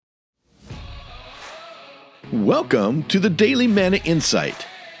Welcome to the Daily Manna Insight,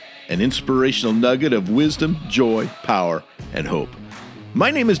 an inspirational nugget of wisdom, joy, power, and hope. My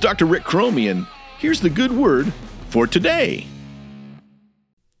name is Dr. Rick Cromie, and here's the good word for today.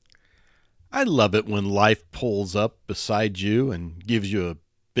 I love it when life pulls up beside you and gives you a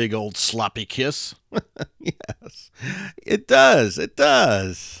big old sloppy kiss. Yes, it does. It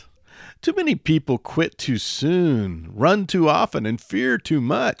does. Too many people quit too soon, run too often, and fear too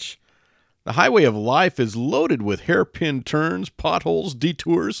much. The highway of life is loaded with hairpin turns, potholes,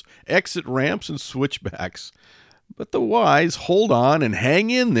 detours, exit ramps, and switchbacks. But the wise hold on and hang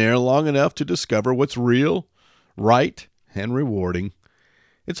in there long enough to discover what's real, right, and rewarding.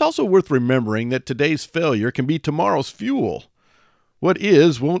 It's also worth remembering that today's failure can be tomorrow's fuel. What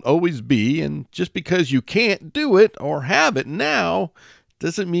is won't always be, and just because you can't do it or have it now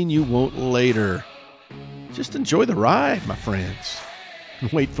doesn't mean you won't later. Just enjoy the ride, my friends.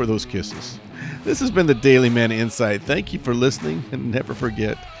 Wait for those kisses. This has been the Daily Manna Insight. Thank you for listening, and never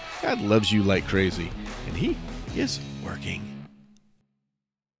forget, God loves you like crazy, and He is working.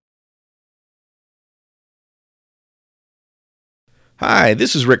 Hi,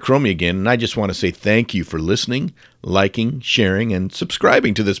 this is Rick Cromie again, and I just want to say thank you for listening, liking, sharing, and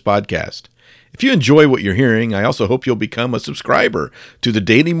subscribing to this podcast. If you enjoy what you're hearing, I also hope you'll become a subscriber to the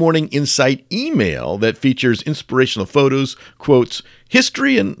Daily Morning Insight email that features inspirational photos, quotes,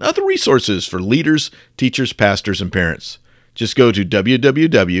 history, and other resources for leaders, teachers, pastors, and parents. Just go to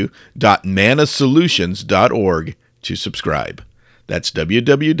www.mannasolutions.org to subscribe. That's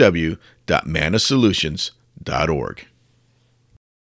www.mannasolutions.org.